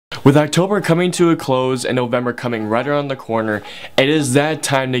With October coming to a close and November coming right around the corner, it is that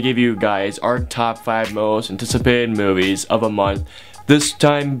time to give you guys our top 5 most anticipated movies of a month. This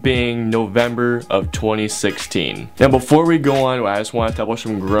time being November of 2016. Now before we go on, I just want to establish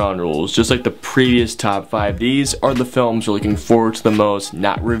some ground rules. Just like the previous top 5, these are the films you're looking forward to the most,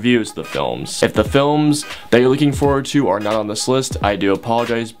 not reviews of the films. If the films that you're looking forward to are not on this list, I do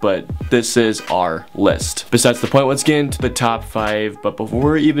apologize, but this is our list. Besides the point, let's get into the top 5, but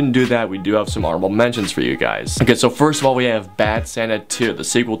before we even do that, we do have some honorable mentions for you guys. Okay, so first of all, we have Bad Santa 2, the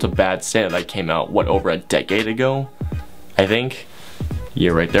sequel to Bad Santa that came out, what, over a decade ago? I think?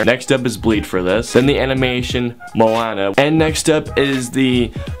 Yeah, right there. Next up is Bleed for this. Then the animation Moana. And next up is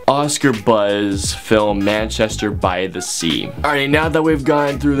the Oscar buzz film Manchester by the Sea. Alright, now that we've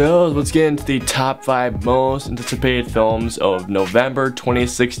gone through those, let's get into the top 5 most anticipated films of November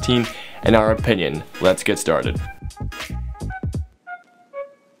 2016 in our opinion. Let's get started.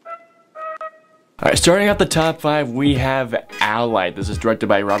 Alright, starting at the top 5, we have Allied. This is directed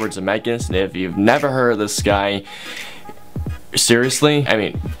by Robert Zemeckis, and if you've never heard of this guy, seriously? I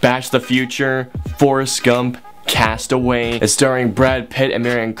mean, Back to the Future, Forrest Gump, Castaway. It's starring Brad Pitt and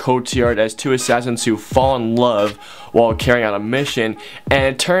Marianne Cotillard as 2 assassins who fall in love while carrying out a mission, and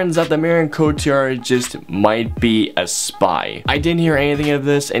it turns out that Marianne Cotillard just might be a spy. I didn't hear anything of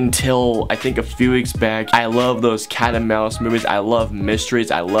this until I think a few weeks back. I love those cat and mouse movies, I love mysteries,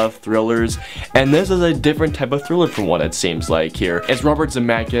 I love thrillers, and this is a different type of thriller from what it seems like here. It's Robert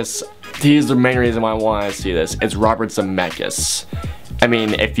Zemeckis. He's the main reason why I want to see this. It's Robert Zemeckis. I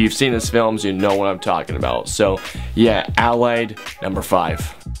mean, if you've seen his films, you know what I'm talking about. So, yeah, Allied, number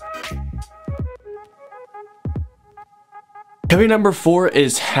 5. Coming number 4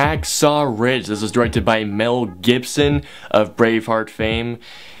 is Hacksaw Ridge. This is directed by Mel Gibson of Braveheart fame,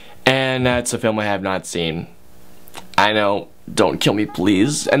 and that's a film I have not seen. I know, don't kill me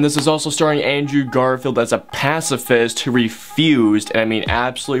please. And this is also starring Andrew Garfield as a pacifist who refused, and I mean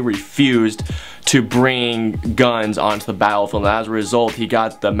absolutely refused, to bring guns onto the battlefield. And as a result, he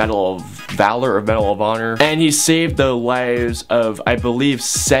got the Medal of Valor or Medal of Honor, and he saved the lives of, I believe,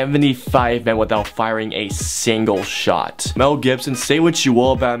 75 men without firing a single shot. Mel Gibson, say what you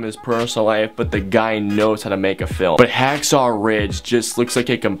will about him in his personal life, but the guy knows how to make a film. But Hacksaw Ridge just looks like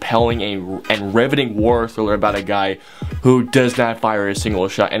a compelling and riveting war thriller about a guy who does not fire a single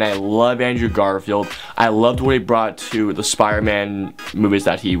shot. And I love Andrew Garfield. I loved what he brought to the Spider-Man movies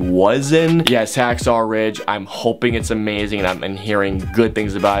that he was in. Yes, Hacksaw Ridge, I'm hoping it's amazing, and I've been hearing good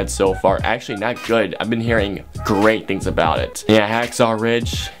things about it so far. Actually, not good. I've been hearing great things about it. Yeah, Hacksaw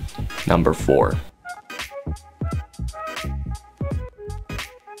Ridge, number 4.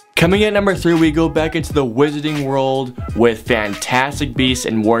 Coming at number 3, we go back into the wizarding world with Fantastic Beasts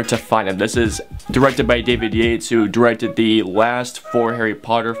and Where to Find Them. This is directed by David Yates, who directed the last 4 Harry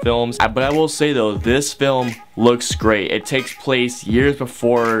Potter films. But I will say though, this film looks great. It takes place years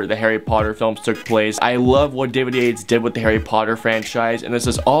before the Harry Potter films took place. I love what David Yates did with the Harry Potter franchise, and this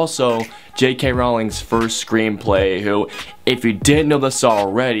is also J.K. Rowling's first screenplay, who, if you didn't know this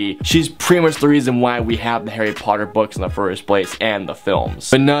already, she's pretty much the reason why we have the Harry Potter books in the first place and the films.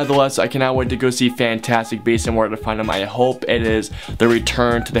 But nonetheless, I cannot wait to go see Fantastic Beasts and Where to Find Them. I hope it is the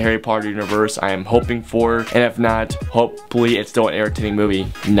return to the Harry Potter universe I am hoping for, and if not, hopefully it's still an entertaining movie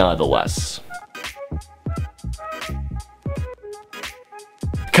nonetheless.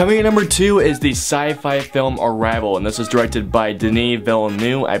 Coming in number 2 is the sci-fi film Arrival, and this is directed by Denis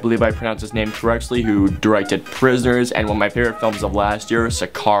Villeneuve, I believe I pronounced his name correctly, who directed Prisoners and one of my favorite films of last year,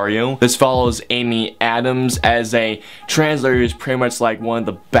 Sicario. This follows Amy Adams as a translator who's pretty much like one of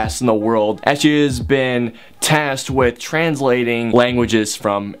the best in the world, as she has been tasked with translating languages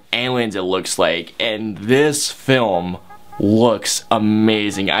from aliens, it looks like, and this film looks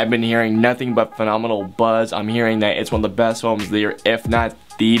amazing. I've been hearing nothing but phenomenal buzz. I'm hearing that it's one of the best films of the year, if not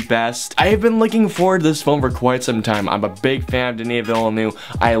the best. I have been looking forward to this film for quite some time. I'm a big fan of Denis Villeneuve.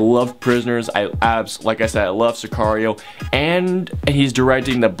 I love Prisoners. Like I said, I love Sicario, and he's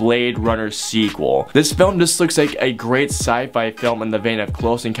directing the Blade Runner sequel. This film just looks like a great sci-fi film in the vein of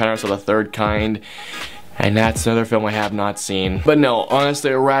Close Encounters of the Third Kind. And that's another film I have not seen. But no,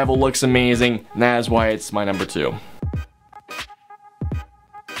 honestly, Arrival looks amazing, and that is why it's my number 2.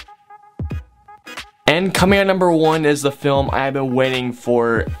 And coming at number 1 is the film I've been waiting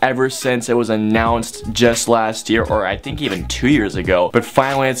for ever since it was announced just last year, or I think even 2 years ago. But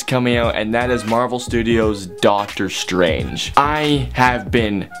finally it's coming out, and that is Marvel Studios' Doctor Strange. I have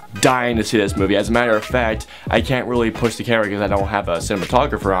been dying to see this movie. As a matter of fact, I can't really push the camera because I don't have a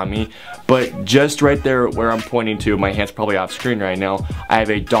cinematographer on me, but just right there where I'm pointing to, my hand's probably off screen right now, I have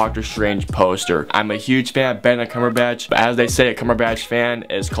a Doctor Strange poster. I'm a huge fan of Benedict Cumberbatch, but as they say, a Cumberbatch fan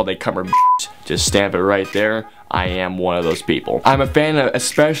is called a Cumberbatch. Just stamp it right there. I am one of those people. I'm a fan of,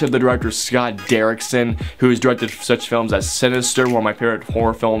 especially of the director Scott Derrickson, who's directed such films as Sinister, one of my favorite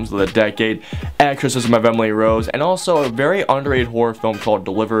horror films of the decade, Exorcism of Emily Rose, and also a very underrated horror film called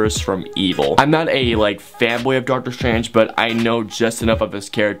Deliver Us from Evil. I'm not a fanboy of Doctor Strange, but I know just enough of his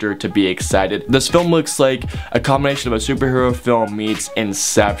character to be excited. This film looks like a combination of a superhero film meets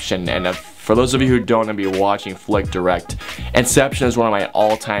Inception, and for those of you who don't know, be watching FlickDirect, Inception is one of my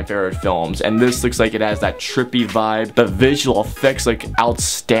all-time favorite films, and this looks like it has that trippy vibe. The visual effects look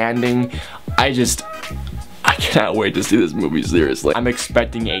outstanding. I cannot wait to see this movie, seriously. I'm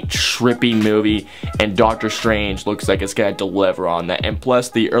expecting a trippy movie, and Doctor Strange looks like it's gonna deliver on that. And plus,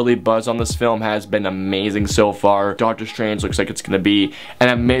 the early buzz on this film has been amazing so far. Doctor Strange looks like it's gonna be an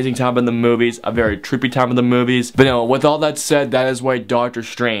amazing time in the movies, a very trippy time in the movies. But no, with all that said, that is why Doctor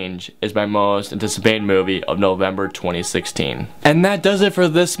Strange is my most anticipated movie of November 2016. And that does it for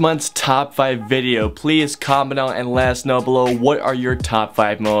this month's top 5 video. Please comment down and let us know below, what are your top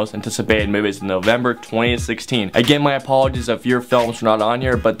 5 most anticipated movies in November 2016. Again, my apologies if your films are not on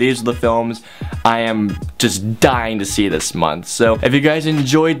here, but these are the films I am just dying to see this month. So if you guys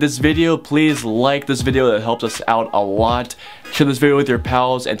enjoyed this video, please like this video. That helps us out a lot. Share this video with your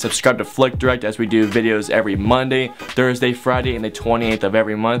pals and subscribe to FlickDirect, as we do videos every Monday, Thursday, Friday, and the 28th of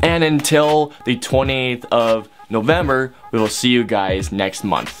every month. And until the 28th of November, we will see you guys next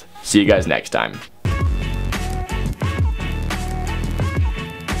month. See you guys next time.